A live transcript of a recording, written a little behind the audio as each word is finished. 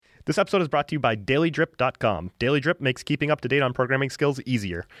This episode is brought to you by DailyDrip.com. DailyDrip makes keeping up to date on programming skills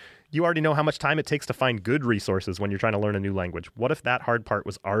easier. You already know how much time it takes to find good resources when you're trying to learn a new language. What if that hard part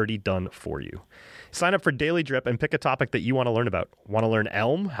was already done for you? Sign up for Daily Drip and pick a topic that you want to learn about. Want to learn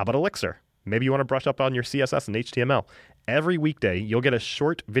Elm? How about Elixir? Maybe you want to brush up on your CSS and HTML. Every weekday, you'll get a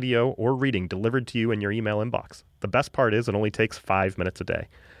short video or reading delivered to you in your email inbox. The best part is it only takes 5 minutes a day.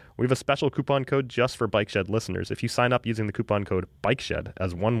 We have a special coupon code just for Bike Shed listeners. If you sign up using the coupon code BikeShed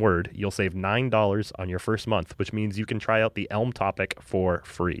as one word, you'll save $9 on your first month, which means you can try out the Elm topic for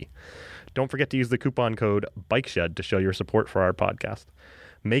free. Don't forget to use the coupon code BikeShed to show your support for our podcast.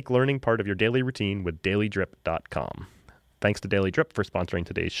 Make learning part of your daily routine with dailydrip.com. Thanks to Daily Drip for sponsoring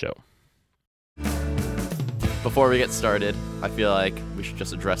today's show. Before we get started, I feel like we should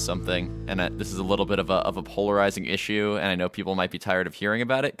just address something, and this is a little bit of a polarizing issue, and I know people might be tired of hearing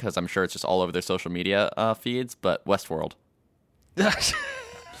about it, because I'm sure it's just all over their social media feeds, but Westworld.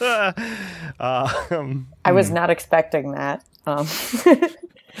 I was not expecting that.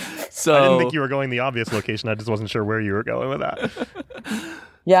 So I didn't think you were going the obvious location. I just wasn't sure where you were going with that.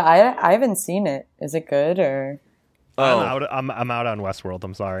 Yeah, I haven't seen it. Is it good, or? I'm out on Westworld.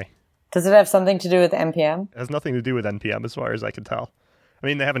 I'm sorry. Does it have something to do with NPM? It has nothing to do with NPM as far as I can tell. I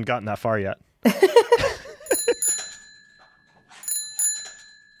mean, they haven't gotten that far yet.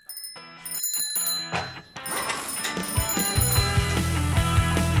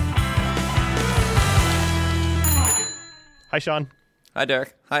 Hi, Sean. Hi,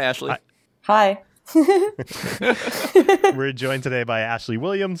 Derek. Hi, Ashley. Hi. We're joined today by Ashley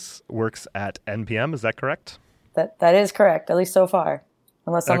Williams, works at NPM. Is that correct? That is correct, at least so far.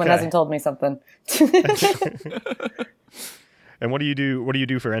 Unless someone Okay. hasn't told me something. And what do you do? What do you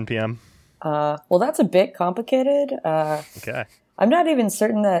do for NPM? Well, that's a bit complicated. Okay. I'm not even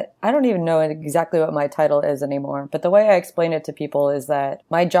certain that I don't even know exactly what my title is anymore. But the way I explain it to people is that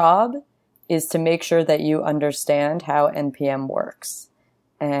my job is to make sure that you understand how NPM works.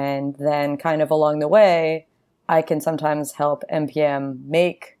 And then kind of along the way, I can sometimes help NPM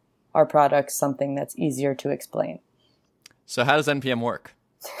make our products something that's easier to explain. So how does NPM work?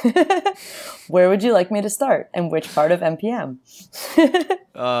 Where would you like me to start? And which part of NPM?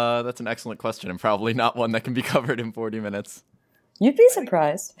 That's an excellent question, and probably not one that can be covered in 40 minutes. You'd be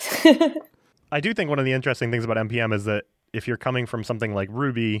surprised. I do think one of the interesting things about NPM is that if you're coming from something like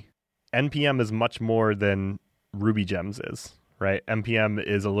Ruby, NPM is much more than Ruby Gems is, right? NPM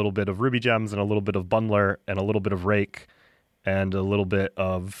is a little bit of Ruby Gems and a little bit of Bundler and a little bit of Rake and a little bit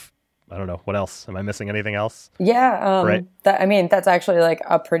of, I don't know, what else? Am I missing anything else? Yeah. Right. That's actually like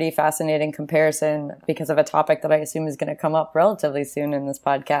a pretty fascinating comparison because of a topic that I assume is going to come up relatively soon in this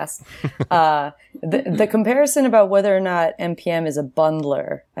podcast. The comparison about whether or not NPM is a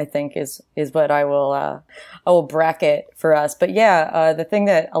bundler, I think is what I will bracket for us. But yeah, the thing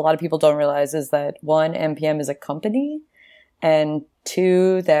that a lot of people don't realize is that one, NPM is a company, and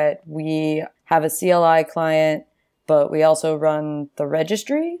two, that we have a CLI client, but we also run the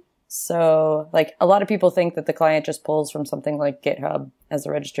registry. So, like, a lot of people think that the client just pulls from something like GitHub as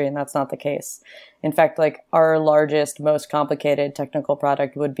a registry, and that's not the case. In fact, like, our largest, most complicated technical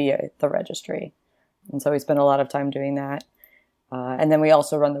product would be the registry. And so we spend a lot of time doing that. And then we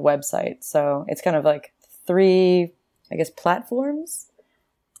also run the website. So it's kind of like 3, I guess, platforms.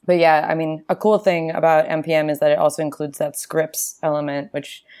 But yeah, I mean, a cool thing about NPM is that it also includes that scripts element,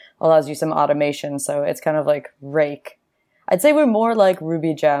 which allows you some automation. So it's kind of like Rake. I'd say we're more like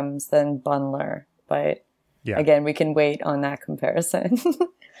Ruby Gems than Bundler, but Yeah. again, we can wait on that comparison.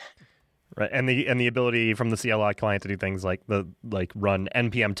 Right. And the ability from the CLI client to do things like run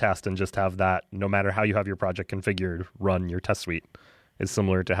NPM test and just have that, no matter how you have your project configured, run your test suite is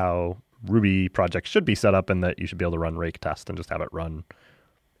similar to how Ruby projects should be set up, and that you should be able to run Rake test and just have it run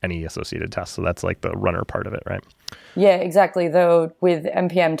any associated tests. So that's like the runner part of it, right? Yeah, exactly. Though with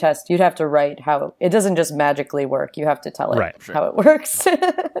NPM test, you'd have to write how it doesn't just magically work. You have to tell it Right. how it works.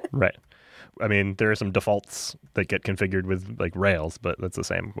 Right. I mean, there are some defaults that get configured with like Rails, but that's the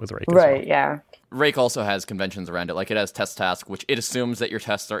same with Rake. Right, yeah. Rake also has conventions around it. Like, it has test task, which it assumes that your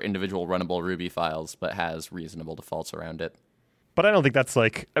tests are individual runnable Ruby files, but has reasonable defaults around it. But I don't think that's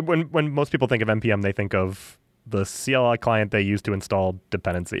like, when most people think of NPM, they think of the CLI client they use to install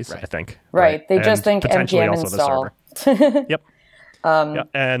dependencies, Right. I think. Right. They just And think potentially NPM also install. the server. Yep. Yeah.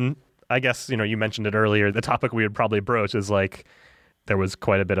 And I guess, you mentioned it earlier, the topic we would probably broach is like, there was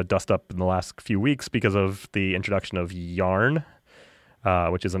quite a bit of dust up in the last few weeks because of the introduction of Yarn,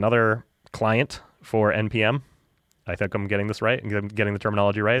 which is another client for NPM. I think I'm getting this right. I'm getting the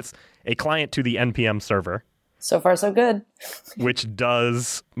terminology right. It's a client to the NPM server. So far, so good. which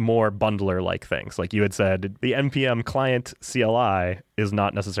does more bundler-like things. Like you had said, the NPM client CLI is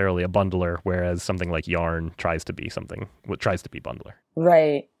not necessarily a bundler, whereas something like Yarn tries to be bundler.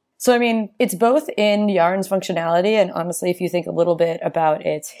 Right. So, I mean, it's both in Yarn's functionality, and honestly, if you think a little bit about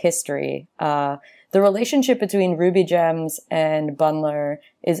its history, the relationship between Ruby Gems and Bundler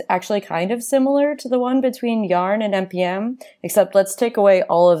is actually kind of similar to the one between Yarn and NPM, except let's take away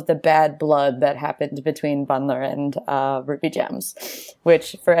all of the bad blood that happened between Bundler and Ruby Gems,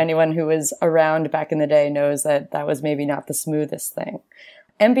 which for anyone who was around back in the day knows that that was maybe not the smoothest thing.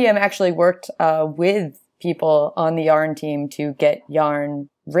 NPM actually worked with people on the Yarn team to get Yarn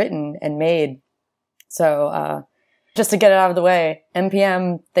written and made. So, just to get it out of the way,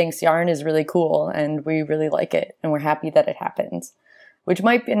 NPM thinks Yarn is really cool and we really like it and we're happy that it happens, which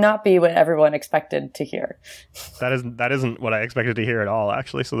might not be what everyone expected to hear. That isn't what I expected to hear at all,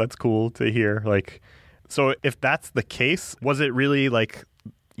 actually. So that's cool to hear. Like, so if that's the case, was it really like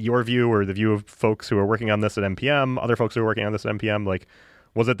your view or the view of folks who are working on this at NPM, other folks who are working on this at NPM, like,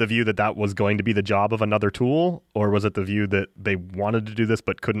 was it the view that that was going to be the job of another tool, or was it the view that they wanted to do this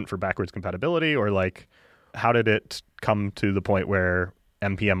but couldn't for backwards compatibility, or like, how did it come to the point where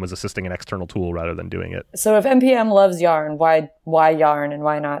NPM was assisting an external tool rather than doing it? So if NPM loves Yarn, why Yarn and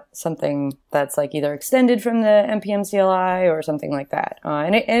why not something that's like either extended from the NPM CLI or something like that?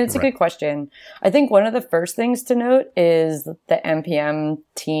 And it's a good question. I think one of the first things to note is the NPM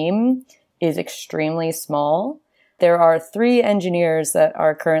team is extremely small. There are 3 engineers that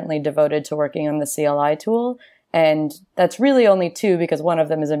are currently devoted to working on the CLI tool. And that's really only 2 because one of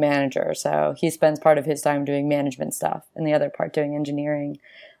them is a manager. So he spends part of his time doing management stuff and the other part doing engineering.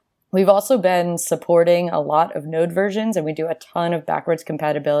 We've also been supporting a lot of Node versions and we do a ton of backwards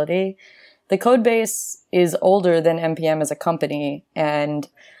compatibility. The code base is older than NPM as a company. And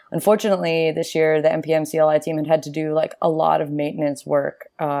unfortunately, this year, the NPM CLI team had to do like a lot of maintenance work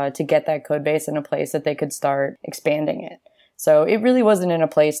to get that code base in a place that they could start expanding it. So it really wasn't in a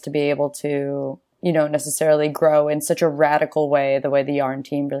place to be able to necessarily grow in such a radical way, the way the Yarn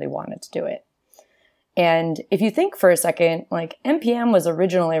team really wanted to do it. And if you think for a second, like NPM was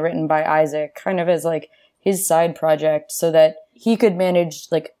originally written by Isaac kind of as like his side project so that he could manage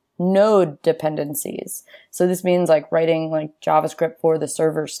like node dependencies. So this means like writing like JavaScript for the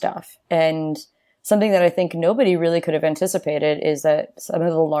server stuff. And something that I think nobody really could have anticipated is that some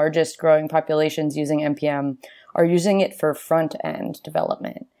of the largest growing populations using NPM are using it for front end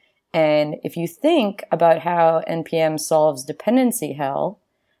development. And if you think about how NPM solves dependency hell,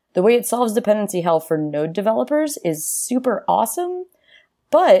 the way it solves dependency hell for Node developers is super awesome.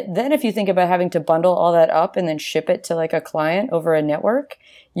 But then if you think about having to bundle all that up and then ship it to like a client over a network,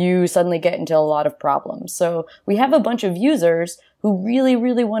 you suddenly get into a lot of problems. So we have a bunch of users who really,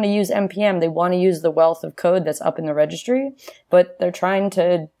 really want to use NPM. They want to use the wealth of code that's up in the registry, but they're trying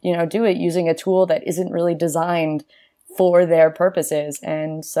to, do it using a tool that isn't really designed for their purposes.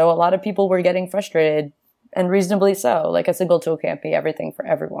 And so a lot of people were getting frustrated, and reasonably so. Like a single tool can't be everything for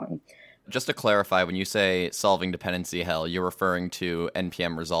everyone. Just to clarify, when you say solving dependency hell, you're referring to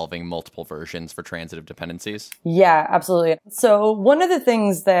NPM resolving multiple versions for transitive dependencies? Yeah, absolutely. So one of the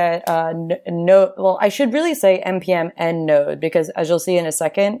things that I should really say NPM and Node, because as you'll see in a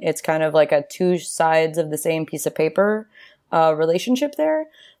second, it's kind of like a 2 sides of the same piece of paper relationship there.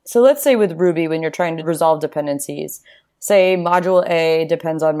 So let's say with Ruby, when you're trying to resolve dependencies, say module A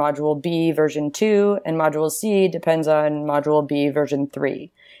depends on module B version 2 and module C depends on module B version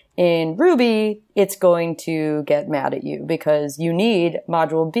 3. In Ruby, it's going to get mad at you because you need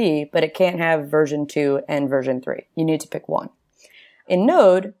module B, but it can't have version 2 and version 3. You need to pick one. In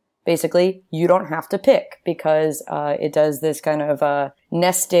Node, basically, you don't have to pick because it does this kind of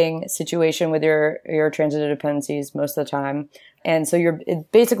nesting situation with your transitive dependencies most of the time. And so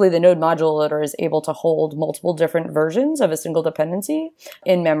basically the Node module loader is able to hold multiple different versions of a single dependency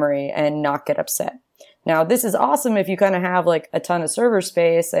in memory and not get upset. Now, this is awesome if you kind of have like a ton of server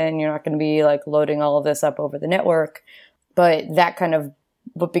space and you're not going to be like loading all of this up over the network. But that kind of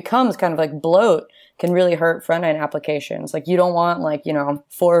what becomes kind of like bloat can really hurt front-end applications. Like you don't want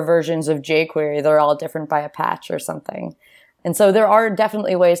 4 versions of jQuery. They're all different by a patch or something. And so there are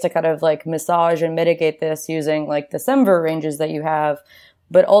definitely ways to kind of like massage and mitigate this using like the Semver ranges that you have.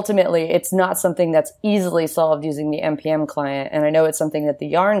 But ultimately, it's not something that's easily solved using the NPM client. And I know it's something that the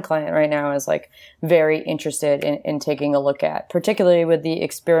Yarn client right now is like very interested in taking a look at, particularly with the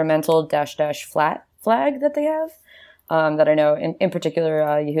experimental -- flat flag that they have, that I know in particular,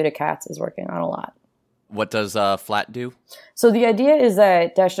 Yehuda Katz is working on a lot. What does flat do? So the idea is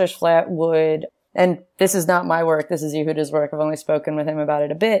that -- flat would, and this is not my work, this is Yehuda's work, I've only spoken with him about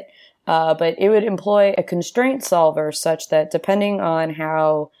it a bit, but it would employ a constraint solver such that depending on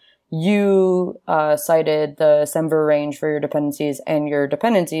how you cited the semver range for your dependencies and your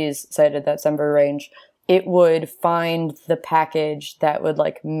dependencies cited that semver range, it would find the package that would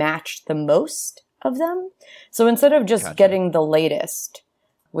like match the most of them. So instead of just getting the latest,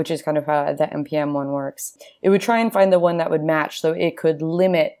 which is kind of how the NPM one works, it would try and find the one that would match so it could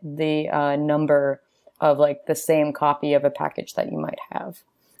limit the number of like the same copy of a package that you might have.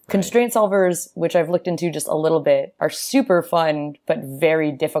 Constraint solvers, which I've looked into just a little bit, are super fun, but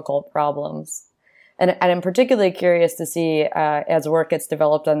very difficult problems. And I'm particularly curious to see, as work gets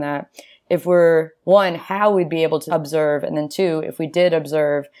developed on that, if we're, one, how we'd be able to observe, and then two, if we did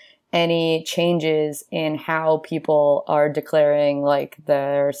observe any changes in how people are declaring like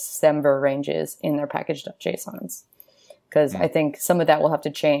their semver ranges in their package.jsons. Because I think some of that will have to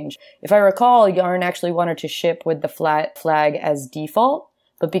change. If I recall, Yarn actually wanted to ship with the flat flag as default,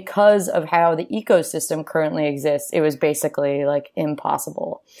 but because of how the ecosystem currently exists, it was basically like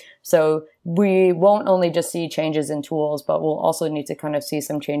impossible. So we won't only just see changes in tools, but we'll also need to kind of see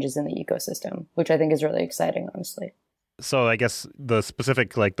some changes in the ecosystem, which I think is really exciting, honestly. So I guess the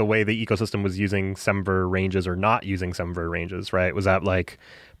specific, like the way the ecosystem was using semver ranges or not using semver ranges, right? Was that like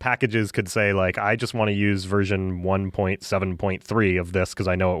packages could say like, I just want to use version 1.7.3 of this because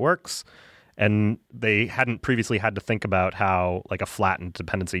I know it works. And they hadn't previously had to think about how like a flattened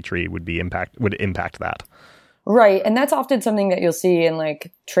dependency tree would impact that. Right. And that's often something that you'll see in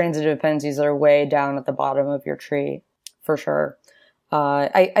like transitive dependencies that are way down at the bottom of your tree, for sure.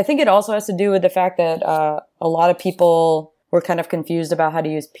 I think it also has to do with the fact that a lot of people were kind of confused about how to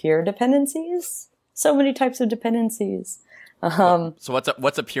use peer dependencies. So many types of dependencies. So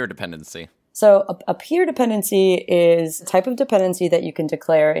what's a peer dependency? So a peer dependency is a type of dependency that you can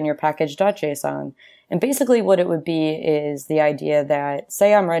declare in your package.json. And basically what it would be is the idea that,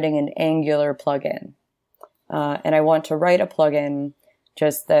 say I'm writing an Angular plugin, and I want to write a plugin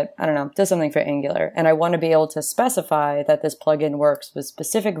just that, I don't know, does something for Angular. And I want to be able to specify that this plugin works with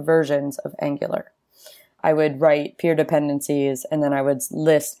specific versions of Angular. I would write peer dependencies, and then I would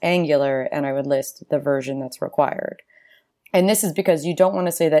list Angular, and I would list the version that's required. And this is because you don't want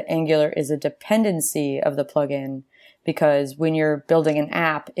to say that Angular is a dependency of the plugin, because when you're building an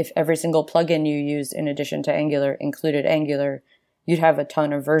app, if every single plugin you used in addition to Angular included Angular, you'd have a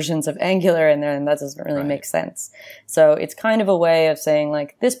ton of versions of Angular, and then that doesn't really make sense. So it's kind of a way of saying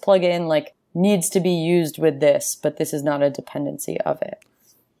like, this plugin like needs to be used with this, but this is not a dependency of it.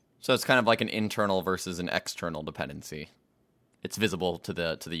 So it's kind of like an internal versus an external dependency. It's visible to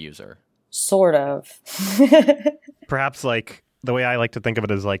the user. Sort of. Perhaps like the way I like to think of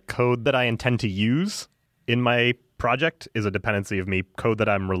it is like code that I intend to use in my project is a dependency of me. Code that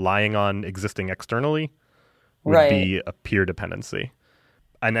I'm relying on existing externally would be a peer dependency.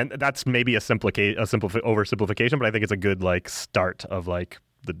 And then that's maybe a oversimplification, but I think it's a good like start of like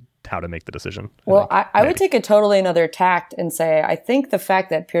the how to make the decision. Well, I would take a totally another tact and say, I think the fact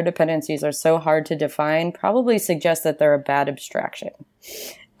that peer dependencies are so hard to define probably suggests that they're a bad abstraction.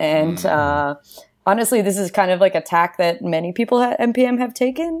 And honestly, this is kind of like a tack that many people at NPM have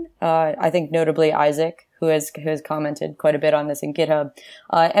taken. I think notably Isaac, who has commented quite a bit on this in GitHub.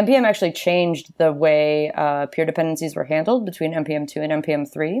 NPM actually changed the way peer dependencies were handled between NPM 2 and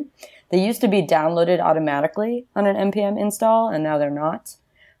NPM 3. They used to be downloaded automatically on an NPM install, and now they're not.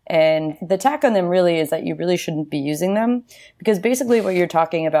 And the tack on them really is that you really shouldn't be using them, because basically what you're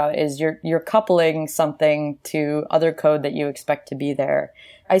talking about is you're coupling something to other code that you expect to be there.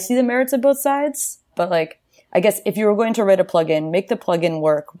 I see the merits of both sides, but like, I guess if you were going to write a plugin, make the plugin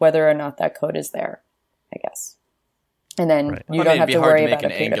work whether or not that code is there, I guess. And then you don't have to worry about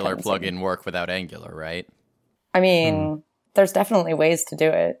it. It'd be hard to make an Angular plugin work without Angular, right? I mean, there's definitely ways to do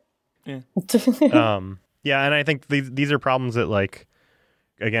it. Yeah. Yeah, and I think these are problems that like,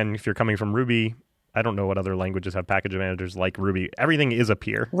 again, if you're coming from Ruby, I don't know what other languages have package managers like Ruby. Everything is a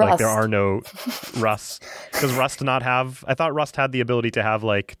peer. Rust. Like there are no Rust. Does Rust not have? I thought Rust had the ability to have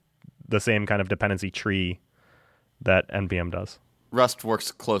like the same kind of dependency tree that NPM does. Rust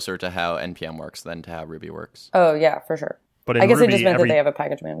works closer to how NPM works than to how Ruby works. Oh yeah, for sure. But I guess Ruby, it just meant that they have a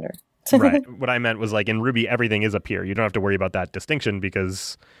package manager. Right. What I meant was like in Ruby, everything is a peer. You don't have to worry about that distinction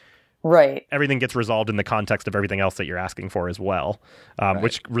because everything gets resolved in the context of everything else that you're asking for as well,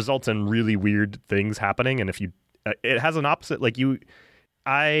 which results in really weird things happening. And if you, it has an opposite, like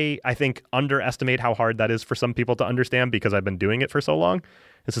I think underestimate how hard that is for some people to understand because I've been doing it for so long.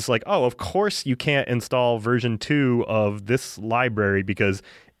 It's just like, oh, of course you can't install version 2 of this library because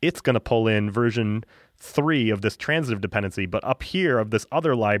it's going to pull in version 3 of this transitive dependency, but up here of this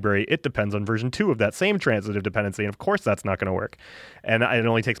other library, it depends on version 2 of that same transitive dependency. And of course, that's not going to work. And it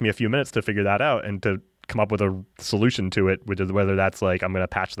only takes me a few minutes to figure that out and to come up with a solution to it, which is whether that's like, I'm going to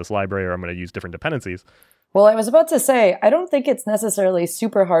patch this library or I'm going to use different dependencies. Well, I was about to say, I don't think it's necessarily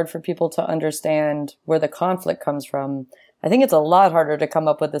super hard for people to understand where the conflict comes from. I think it's a lot harder to come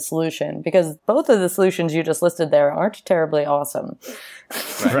up with a solution because both of the solutions you just listed there aren't terribly awesome.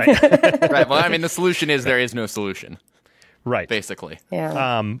 Right. Right. Well, I mean, the solution is there is no solution. Right. Basically.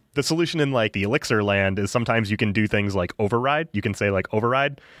 Yeah. The solution in like the Elixir land is sometimes you can do things like override. You can say like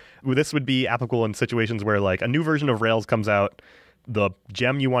override. This would be applicable in situations where like a new version of Rails comes out. The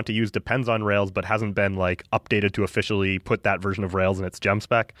gem you want to use depends on Rails, but hasn't been like updated to officially put that version of Rails in its gem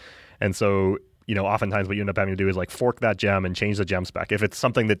spec. And so, oftentimes what you end up having to do is like fork that gem and change the gem spec. If it's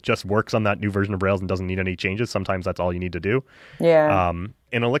something that just works on that new version of Rails and doesn't need any changes, sometimes that's all you need to do. Yeah.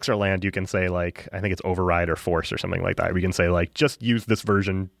 In Elixir land, you can say like, I think it's override or force or something like that. We can say like, just use this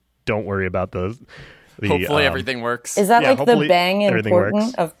version. Don't worry about the hopefully everything works. Is that like the bang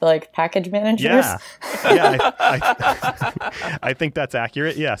important of like package managers? Yeah, I think that's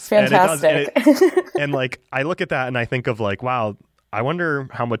accurate. Yes, fantastic. And like I look at that and I think of like, wow, I wonder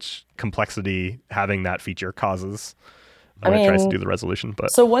how much complexity having that feature causes when it tries to do the resolution.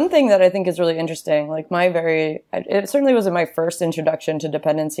 But so one thing that I think is really interesting, like it certainly wasn't my first introduction to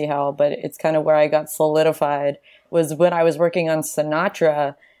dependency hell, but it's kind of where I got solidified was when I was working on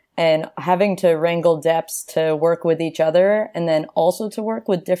Sinatra. And having to wrangle deps to work with each other and then also to work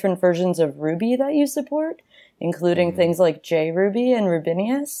with different versions of Ruby that you support, including things like JRuby and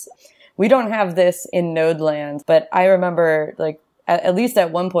Rubinius. We don't have this in Node land, but I remember like at least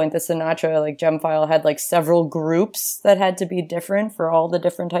at one point the Sinatra like gem file had like several groups that had to be different for all the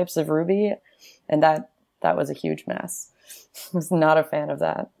different types of Ruby. And that was a huge mess. I was not a fan of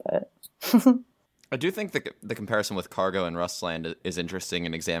that, but I do think the comparison with Cargo and Rustland is interesting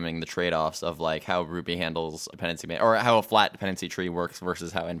in examining the trade-offs of like how Ruby handles dependency or how a flat dependency tree works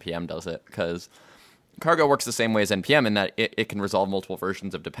versus how NPM does it. Because Cargo works the same way as NPM in that it can resolve multiple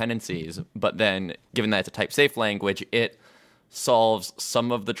versions of dependencies, but then given that it's a type-safe language, it solves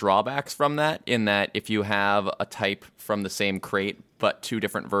some of the drawbacks from that in that if you have a type from the same crate but 2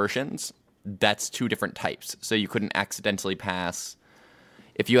 different versions, that's 2 different types. So you couldn't accidentally pass...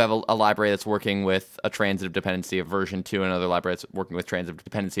 If you have a library that's working with a transitive dependency of version 2 and another library that's working with transitive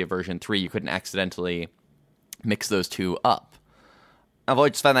dependency of version 3, you couldn't accidentally mix those 2 up. I've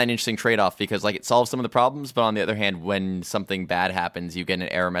always just found that an interesting trade-off because like it solves some of the problems, but on the other hand, when something bad happens, you get an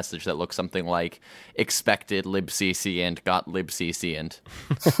error message that looks something like expected libcc and got libcc and.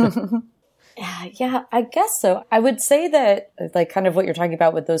 Yeah, I guess so. I would say that like kind of what you're talking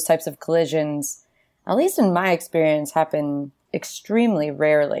about with those types of collisions, at least in my experience, happen extremely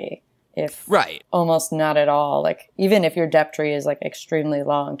rarely, if almost not at all. Like even if your dep tree is like extremely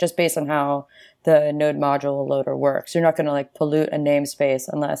long, just based on how the node module loader works, you're not going to like pollute a namespace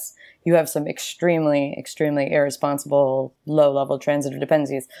unless you have some extremely, extremely irresponsible low-level transitive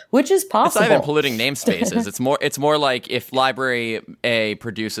dependencies, which is possible. It's not even polluting namespaces. It's more like if library A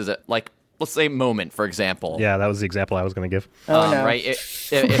produces it, like let's say Moment, for example. Yeah, that was the example I was going to give. Oh, no. Right?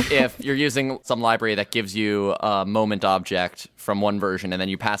 If you're using some library that gives you a Moment object from one version, and then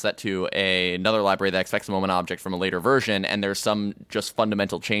you pass that to another library that expects a Moment object from a later version, and there's some just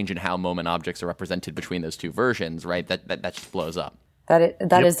fundamental change in how Moment objects are represented between those 2 versions, right? That just blows up.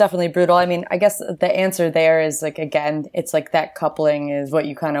 That is definitely brutal. I mean, I guess the answer there is like, again, it's like that coupling is what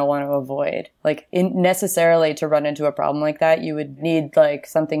you kind of want to avoid. Like necessarily to run into a problem like that, you would need like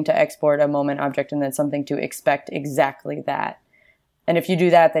something to export a Moment object and then something to expect exactly that. And if you do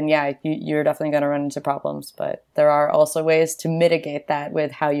that, then yeah, you're definitely going to run into problems. But there are also ways to mitigate that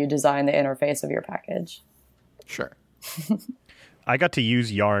with how you design the interface of your package. Sure. I got to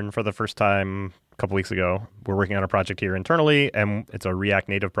use Yarn for the first time couple weeks ago. We're working on a project here internally, and it's a React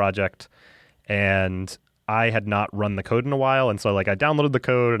Native project. And I had not run the code in a while, and so like I downloaded the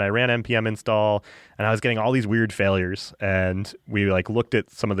code and I ran npm install, and I was getting all these weird failures. And we like looked at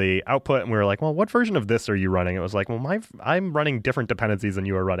some of the output, and we were like, "Well, what version of this are you running?" It was like, "Well, I'm running different dependencies than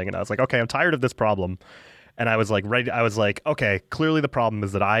you are running." And I was like, "Okay, I'm tired of this problem." And I was like, okay, clearly the problem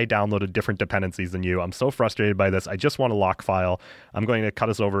is that I downloaded different dependencies than you. I'm so frustrated by this. I just want a lock file. I'm going to cut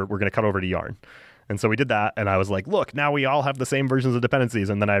us over. We're going to cut over to Yarn. And so we did that, and I was like, look, now we all have the same versions of dependencies,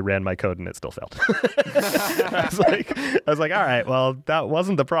 and then I ran my code, and it still failed. I was like, all right, well, that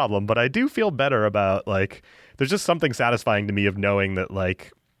wasn't the problem, but I do feel better about, like, there's just something satisfying to me of knowing that,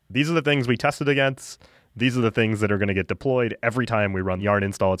 like, these are the things we tested against, these are the things that are going to get deployed every time we run Yarn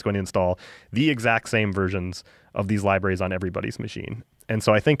install. It's going to install the exact same versions of these libraries on everybody's machine. And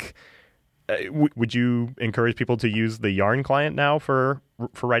so I think Would you encourage people to use the Yarn client now for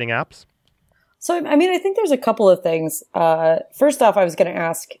writing apps? So, I mean, I think there's a couple of things. First off, I was going to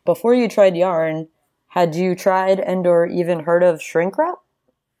ask, before you tried Yarn, had you tried and or even heard of Shrinkwrap?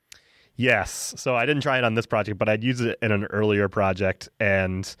 Yes. So I didn't try it on this project, but I'd used it in an earlier project.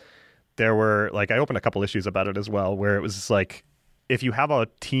 And there were, like, I opened a couple issues about it as well, where it was just like, if you have a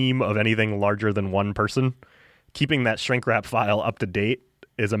team of anything larger than one person, keeping that Shrinkwrap file up to date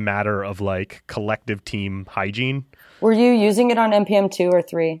is a matter of, like, collective team hygiene. Were you using it on NPM 2 or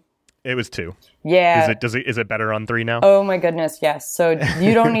 3? It was 2. Yeah. Is it better on 3 now? Oh my goodness, yes. So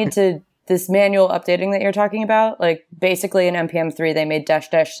you don't need to, this manual updating that you're talking about, like basically in NPM 3, they made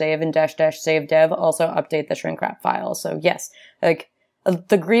 --save and --save dev also update the Shrinkwrap file. So yes, like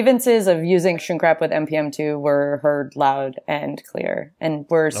the grievances of using Shrinkwrap with NPM 2 were heard loud and clear and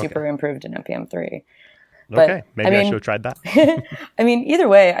were super improved in NPM 3. But, okay, maybe I should have tried that. I mean, either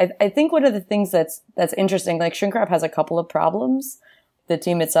way, I think one of the things that's interesting, like Shrinkwrap has a couple of problems. The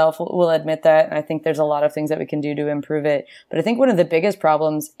team itself will admit that, and I think there's a lot of things that we can do to improve it. But I think one of the biggest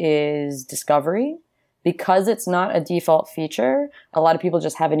problems is discovery. Because it's not a default feature, a lot of people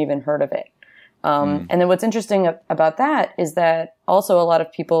just haven't even heard of it. And then what's interesting about that is that also a lot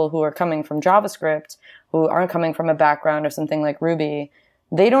of people who are coming from JavaScript, who aren't coming from a background of something like Ruby,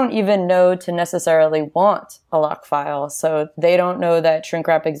 they don't even know to necessarily want a lock file. So they don't know that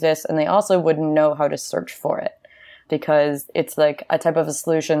Shrinkwrap exists, and they also wouldn't know how to search for it, because it's like a type of a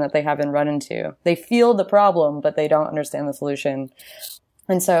solution that they haven't run into. They feel the problem, but they don't understand the solution.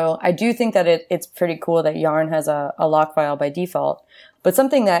 And so I do think that it's pretty cool that Yarn has a lock file by default. But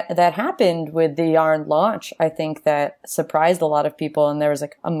something that happened with the Yarn launch, I think that surprised a lot of people, and there was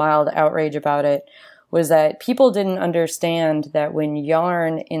like a mild outrage about it, was that people didn't understand that when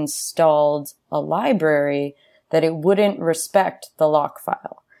Yarn installed a library, that it wouldn't respect the lock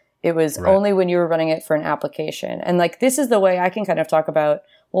file. It was only when you were running it for an application. And like, this is the way I can kind of talk about,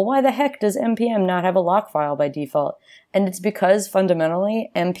 well, why the heck does NPM not have a lock file by default? And it's because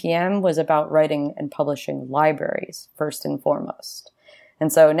fundamentally NPM was about writing and publishing libraries first and foremost.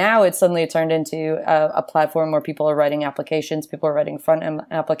 And so now it's suddenly turned into a platform where people are writing applications, people are writing front-end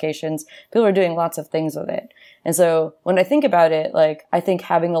applications, people are doing lots of things with it. And so when I think about it, like, I think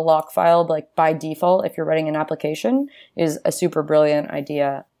having a lock file, like, by default, if you're writing an application, is a super brilliant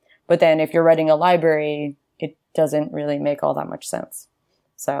idea. But then if you're writing a library, it doesn't really make all that much sense.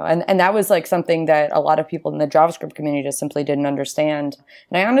 So, and that was like something that a lot of people in the JavaScript community just simply didn't understand.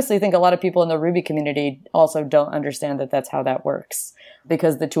 And I honestly think a lot of people in the Ruby community also don't understand that that's how that works,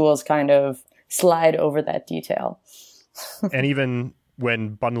 because the tools kind of slide over that detail. And even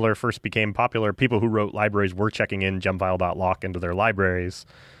when Bundler first became popular, people who wrote libraries were checking in gemfile.lock into their libraries,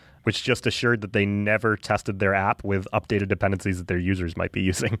 which just assured that they never tested their app with updated dependencies that their users might be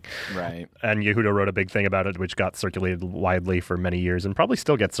using. Right. And Yehuda wrote a big thing about it, which got circulated widely for many years and probably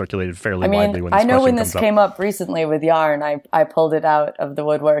still gets circulated fairly widely when this I know when this came up recently with Yarn, I pulled it out of the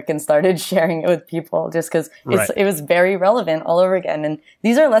woodwork and started sharing it with people just because it was very relevant all over again. And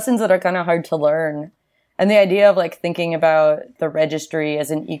these are lessons that are kind of hard to learn. And the idea of like thinking about the registry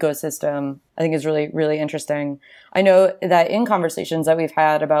as an ecosystem, I think is really, really interesting. I know that in conversations that we've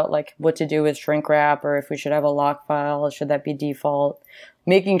had about like what to do with Shrinkwrap, or if we should have a lock file, should that be default,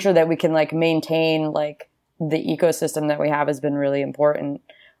 making sure that we can like maintain like the ecosystem that we have has been really important.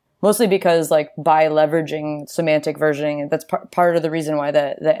 Mostly because like by leveraging semantic versioning, that's part of the reason why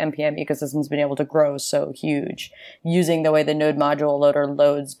the NPM ecosystem has been able to grow so huge, using the way the node module loader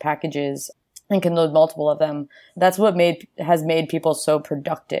loads packages and can load multiple of them. That's what has made people so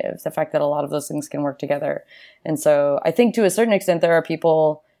productive, the fact that a lot of those things can work together. And so I think to a certain extent there are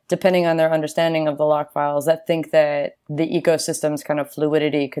people, depending on their understanding of the lock files, that think that the ecosystem's kind of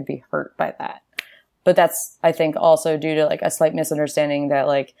fluidity could be hurt by that. But that's, I think, also due to like a slight misunderstanding that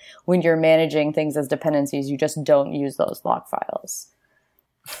like when you're managing things as dependencies, you just don't use those lock files.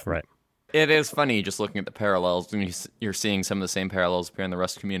 Right. It is funny just looking at the parallels, and you're seeing some of the same parallels appear in the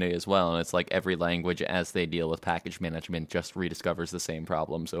Rust community as well. And it's like every language, as they deal with package management, just rediscovers the same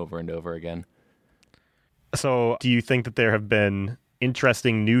problems over and over again. So do you think that there have been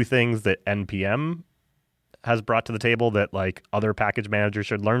interesting new things that NPM has brought to the table that like other package managers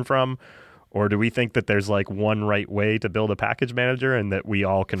should learn from? Or do we think that there's like one right way to build a package manager and that we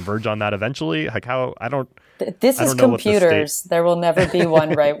all converge on that eventually? Like how, This is computers. There will never be one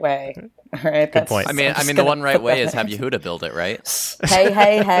right way. All right. Good point. I mean, the one right way is have Yehuda build it, right?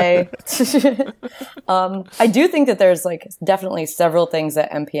 Hey. I do think that there's like definitely several things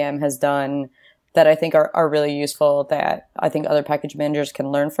that NPM has done that I think are really useful that I think other package managers can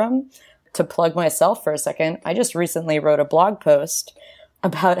learn from. To plug myself for a second, I just recently wrote a blog post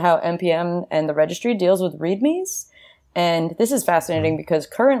about how NPM and the registry deals with READMEs. And this is fascinating because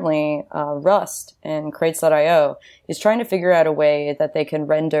currently Rust and Crates.io is trying to figure out a way that they can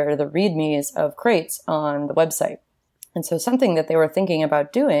render the READMEs of Crates on the website. And so something that they were thinking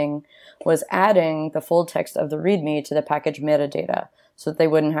about doing was adding the full text of the README to the package metadata so that they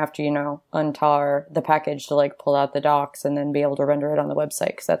wouldn't have to, untar the package to pull out the docs and then be able to render it on the website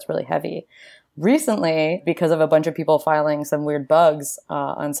because that's really heavy. Recently, because of a bunch of people filing some weird bugs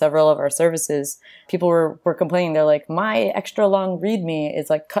on several of our services, people were complaining. They're like, my extra long README is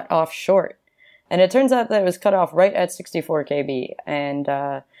cut off short. And it turns out that it was cut off right at 64 KB. And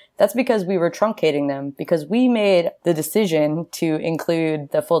that's because we were truncating them, because we made the decision to include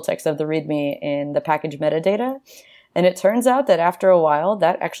the full text of the README in the package metadata. And it turns out that after a while,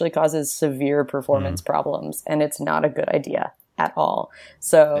 that actually causes severe performance problems. And it's not a good idea at all.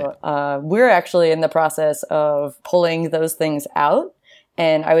 So we're actually in the process of pulling those things out.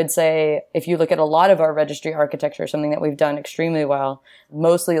 And I would say if you look at a lot of our registry architecture, something that we've done extremely well,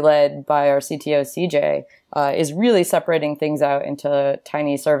 mostly led by our CTO, CJ, is really separating things out into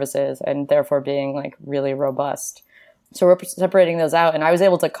tiny services and therefore being really robust. So we're separating those out. And I was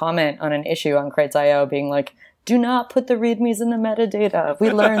able to comment on an issue on Crates.io being do not put the READMEs in the metadata.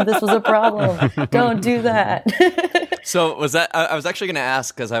 We learned this was a problem. Don't do that. So was that? I was actually going to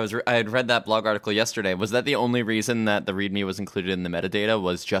ask because I had read that blog article yesterday. Was that the only reason that the README was included in the metadata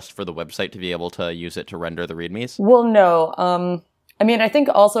was just for the website to be able to use it to render the READMEs? Well, no. I think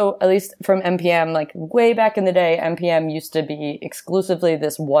also, at least from NPM, way back in the day, NPM used to be exclusively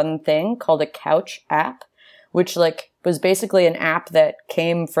this one thing called a Couch app, which was basically an app that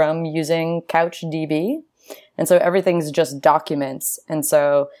came from using CouchDB. And so everything's just documents. And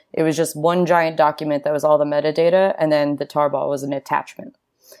so it was just one giant document that was all the metadata, and then the tarball was an attachment.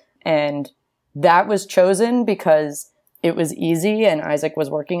 And that was chosen because it was easy and Isaac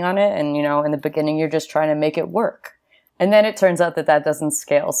was working on it. And, in the beginning, you're just trying to make it work. And then it turns out that doesn't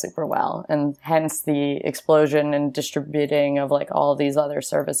scale super well. And hence the explosion and distributing of all these other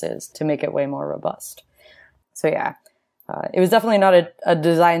services to make it way more robust. So yeah. It was definitely not a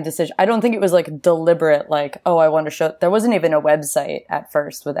design decision. I don't think it was deliberate, I want to show. There wasn't even a website at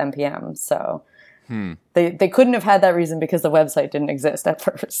first with NPM. So they couldn't have had that reason because the website didn't exist at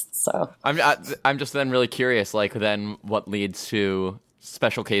first. So I'm just then really curious, then what leads to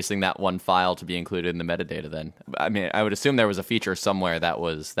special casing that one file to be included in the metadata then? I mean, I would assume there was a feature somewhere that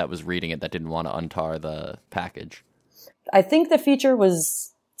was reading it that didn't want to untar the package. I think the feature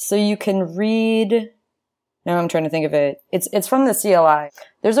was so you can read. Now I'm trying to think of it. It's from the CLI.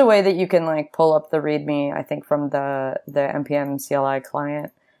 There's a way that you can pull up the README, I think, from the NPM CLI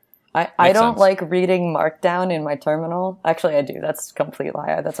client. I don't like reading Markdown in my terminal. Actually, I do. That's a complete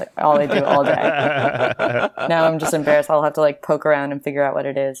lie. That's all I do all day. Now I'm just embarrassed. I'll have to poke around and figure out what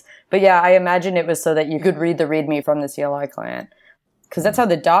it is. But yeah, I imagine it was so that you could read the README from the CLI client. Because that's how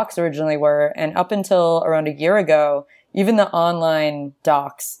the docs originally were. And up until around a year ago, even the online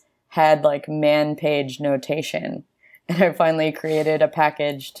docs had man page notation. And I finally created a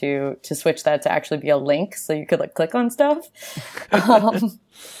package to switch that to actually be a link so you could click on stuff.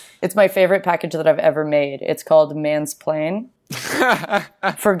 It's my favorite package that I've ever made. It's called Mansplain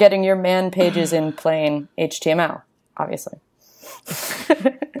for getting your man pages in plain HTML, obviously.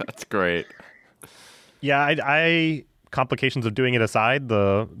 That's great. Yeah, I complications of doing it aside,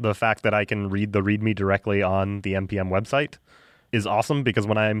 the fact that I can read the README directly on the NPM website is awesome, because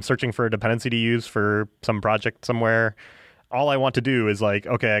when I'm searching for a dependency to use for some project somewhere, all I want to do is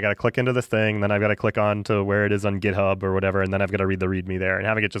okay, I got to click into this thing, then I've got to click on to where it is on GitHub or whatever, and then I've got to read the README there. And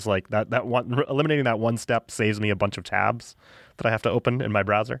having it just that one, eliminating that one step saves me a bunch of tabs that I have to open in my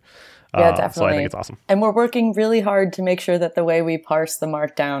browser. Yeah, definitely. So I think it's awesome. And we're working really hard to make sure that the way we parse the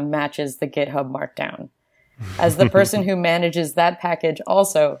Markdown matches the GitHub Markdown. As the person who manages that package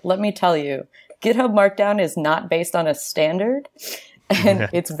also, let me tell you, GitHub Markdown is not based on a standard, and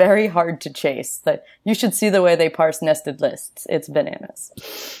it's very hard to chase. That you should see the way they parse nested lists. It's bananas.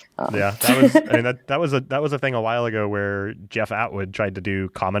 Yeah, that was a thing a while ago where Jeff Atwood tried to do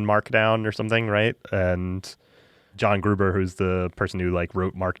common Markdown or something, right? And John Gruber, who's the person who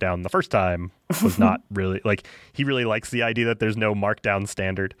wrote Markdown the first time, was not really he really likes the idea that there's no Markdown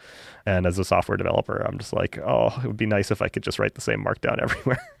standard. And as a software developer, I'm just it would be nice if I could just write the same Markdown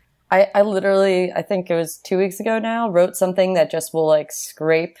everywhere. I literally, I think it was 2 weeks ago now, wrote something that just will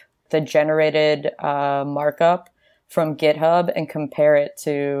scrape the generated markup from GitHub and compare it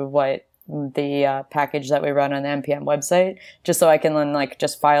to what the package that we run on the NPM website, just so I can then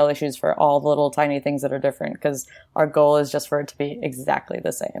just file issues for all the little tiny things that are different, because our goal is just for it to be exactly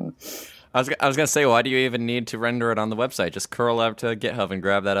the same. I was gonna say, why do you even need to render it on the website? Just curl up to GitHub and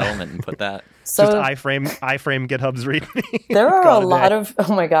grab that element and put that. So Just iframe GitHub's README. there are a lot of,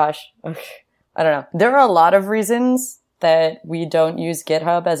 oh my gosh, okay. I don't know. There are a lot of reasons that we don't use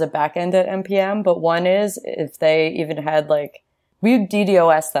GitHub as a backend at NPM, but one is if they even had like, we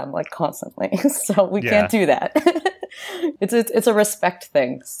DDoS them like constantly, so we can't do that. It's a respect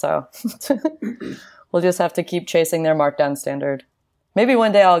thing, so we'll just have to keep chasing their markdown standard. Maybe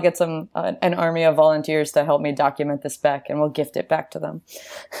one day I'll get an army of volunteers to help me document the spec, and we'll gift it back to them.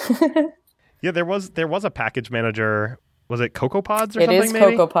 Yeah, there was a package manager. Was it CocoaPods or it something? It is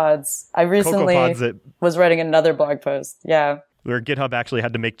maybe? CocoaPods. I recently was writing another blog post. Yeah. Where GitHub actually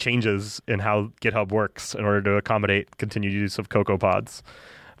had to make changes in how GitHub works in order to accommodate continued use of CocoaPods.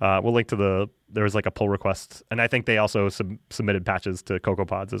 We'll link to there was like a pull request, and I think they also submitted patches to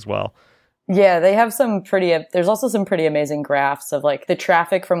CocoaPods as well. Yeah, they have there's also some pretty amazing graphs of like the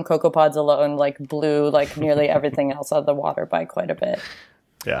traffic from CocoaPods alone like blew like nearly everything else out of the water by quite a bit.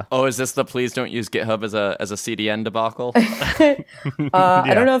 Yeah. Oh, is this the please don't use GitHub as a CDN debacle?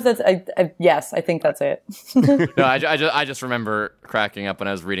 I don't know if that's. Yes, I think that's it. No, I just remember cracking up when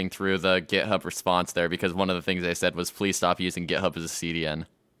I was reading through the GitHub response there, because one of the things they said was please stop using GitHub as a CDN.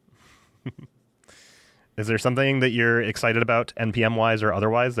 Is there something that you're excited about NPM wise or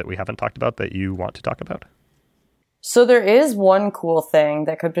otherwise that we haven't talked about that you want to talk about? So there is one cool thing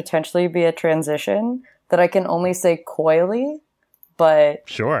that could potentially be a transition that I can only say coyly. But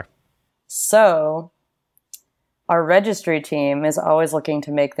sure. So our registry team is always looking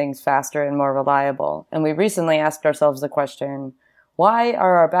to make things faster and more reliable. And we recently asked ourselves the question, why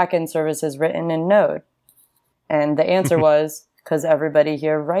are our backend services written in Node? And the answer was, because everybody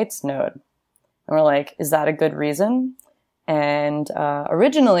here writes Node. And we're like, is that a good reason? And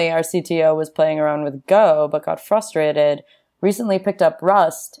originally our CTO was playing around with Go, but got frustrated, recently picked up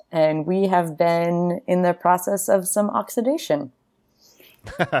Rust, and we have been in the process of some oxidation.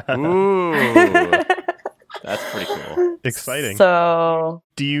 Ooh, that's pretty cool. Exciting. So,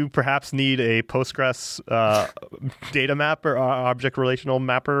 do you perhaps need a Postgres data map or object relational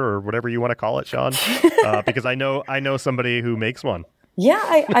mapper or whatever you want to call it, Sean? Because I know somebody who makes one. Yeah,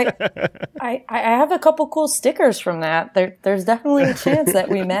 I have a couple cool stickers from that. There's definitely a chance that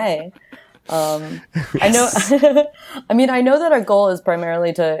we may. I know. I know that our goal is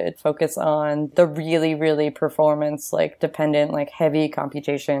primarily to focus on the really, really performance, like dependent, like heavy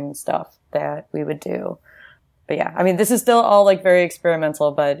computation stuff that we would do. But yeah, I mean, this is still all like very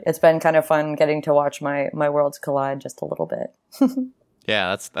experimental, but it's been kind of fun getting to watch my worlds collide just a little bit.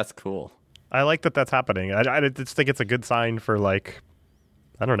 Yeah, that's cool. I like that that's happening. I just think it's a good sign for like,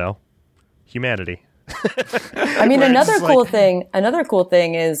 I don't know, humanity. I mean, another cool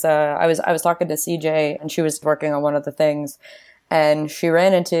thing is I was talking to CJ, and she was working on one of the things, and she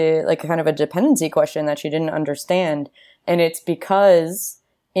ran into like kind of a dependency question that she didn't understand. And it's because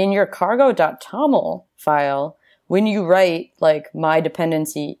in your cargo.toml file, when you write like my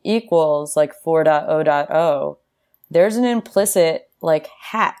dependency equals like 4.0.0, there's an implicit like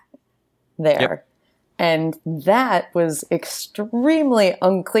hat there. Yep. And that was extremely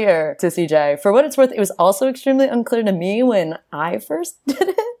unclear to CJ. For what it's worth, it was also extremely unclear to me when I first did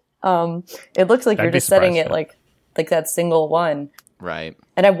it. It looks like you're just setting it like that single one. Right.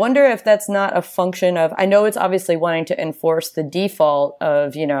 And I wonder if that's not a function of, I know it's obviously wanting to enforce the default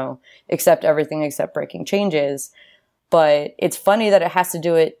of, accept everything except breaking changes. But it's funny that it has to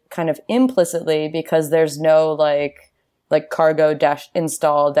do it kind of implicitly because there's no like cargo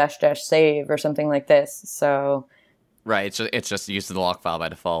 -install --save or something like this. So, right. It's just used to the lock file by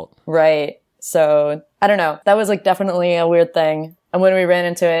default. Right. So I don't know. That was like definitely a weird thing. And when we ran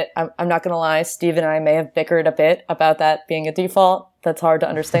into it, I'm not going to lie, Steve and I may have bickered a bit about that being a default. That's hard to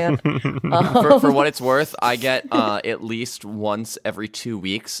understand. For what it's worth, I get at least once every 2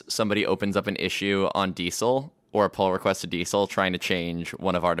 weeks, somebody opens up an issue on Diesel or a pull request to Diesel trying to change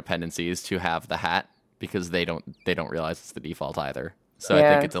one of our dependencies to have the hat, because they don't realize it's the default either. So yeah.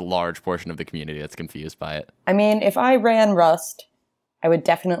 I think it's a large portion of the community that's confused by it. I mean, if I ran Rust, I would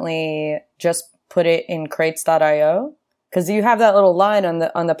definitely just put it in crates.io, because you have that little line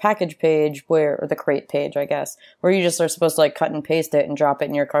on the package page or the crate page, I guess, where you just are supposed to like cut and paste it and drop it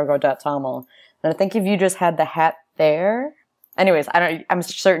in your cargo.toml. And I think if you just had the hat there, anyways, I'm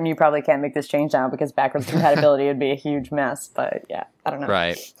certain you probably can't make this change now because backwards compatibility would be a huge mess. But yeah, I don't know.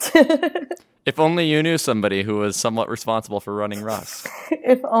 Right. If only you knew somebody who was somewhat responsible for running Rust.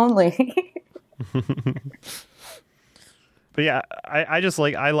 If only. But yeah,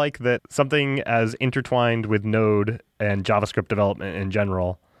 I like that something as intertwined with Node and JavaScript development in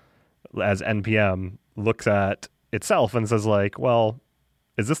general as NPM looks at itself and says like, well,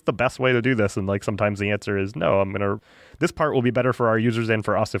 is this the best way to do this? And like sometimes the answer is no, this part will be better for our users and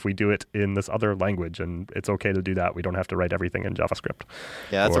for us if we do it in this other language, and it's okay to do that. We don't have to write everything in JavaScript.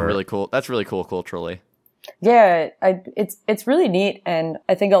 Yeah, that's really cool culturally. Yeah, it's really neat, and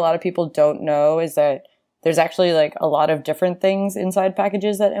I think a lot of people don't know is that there's actually like a lot of different things inside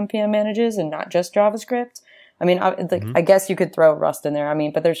packages that NPM manages, and not just JavaScript. I mean, I guess you could throw Rust in there. I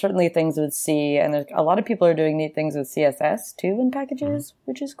mean, but there's certainly things with C, and there's a lot of people are doing neat things with CSS too in packages,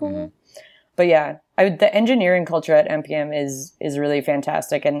 which is cool. But yeah, the engineering culture at NPM is really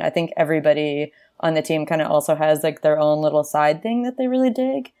fantastic, and I think everybody on the team kind of also has like their own little side thing that they really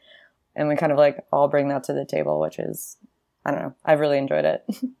dig, and we kind of like all bring that to the table, which is, I don't know, I've really enjoyed it.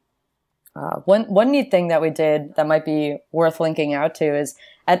 One neat thing that we did that might be worth linking out to is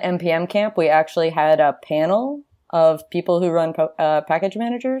at NPM Camp, we actually had a panel of people who run package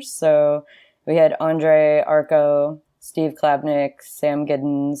managers. So we had Andre Arco, Steve Klabnik, Sam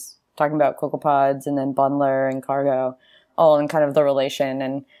Giddens talking about CocoaPods, and then Bundler and Cargo, all in kind of the relation.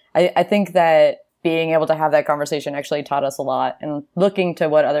 And I think that being able to have that conversation actually taught us a lot. And looking to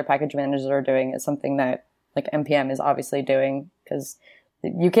what other package managers are doing is something that like NPM is obviously doing, because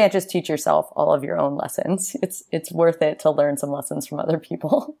you can't just teach yourself all of your own lessons. It's worth it to learn some lessons from other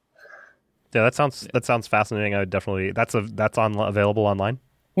people. Yeah, that sounds fascinating. I would definitely available online.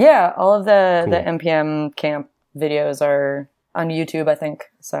 Yeah, all of the Cool. NPM camp videos are on YouTube, I think.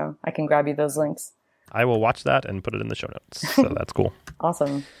 So I can grab you those links. I will watch that and put it in the show notes. So that's cool.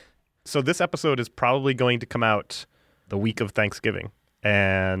 Awesome. So this episode is probably going to come out the week of Thanksgiving,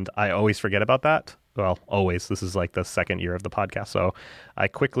 and I always forget about that. Well, always. This is like the second year of the podcast. So I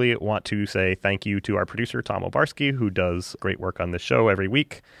quickly want to say thank you to our producer, Tom Obarski, who does great work on this show every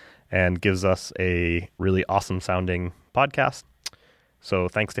week and gives us a really awesome sounding podcast. So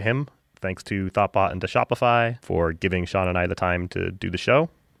thanks to him. Thanks to Thoughtbot and to Shopify for giving Sean and I the time to do the show.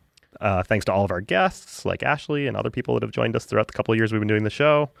 Thanks to all of our guests like Ashley and other people that have joined us throughout the couple of years we've been doing the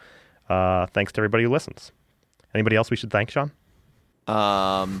show. Thanks to everybody who listens. Anybody else we should thank, Sean?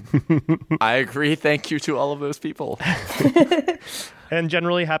 I agree. Thank you to all of those people. And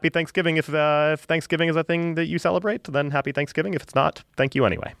generally, happy Thanksgiving. If Thanksgiving is a thing that you celebrate, then happy Thanksgiving. If it's not, thank you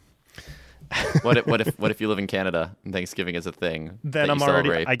anyway. What if you live in Canada and Thanksgiving is a thing? Then that I'm you already.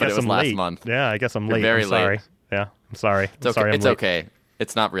 celebrate, I but guess it was I'm last late. month. Yeah, I guess I'm You're late. very I'm sorry. late. Yeah, I'm sorry. It's okay. Sorry, I'm It's late. okay.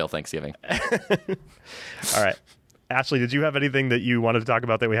 It's not real Thanksgiving. All right, Ashley, did you have anything that you wanted to talk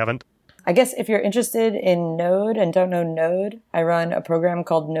about that we haven't? I guess if you're interested in Node and don't know Node, I run a program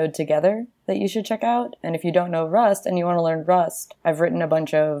called Node Together that you should check out. And if you don't know Rust and you want to learn Rust, I've written a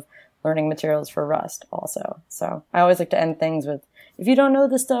bunch of learning materials for Rust also. So I always like to end things with, if you don't know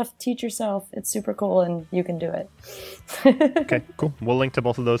this stuff, teach yourself. It's super cool and you can do it. Okay, cool. We'll link to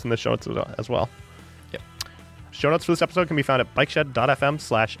both of those in the show notes as well. Yep. Show notes for this episode can be found at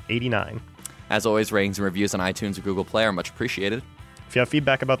bikeshed.fm/89. As always, ratings and reviews on iTunes or Google Play are much appreciated. If you have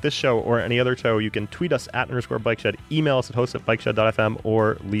feedback about this show or any other show, you can tweet us @_BikeShed, email us at host@bikeshed.fm,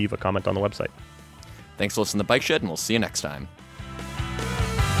 or leave a comment on the website. Thanks for listening to Bike Shed, and we'll see you next time.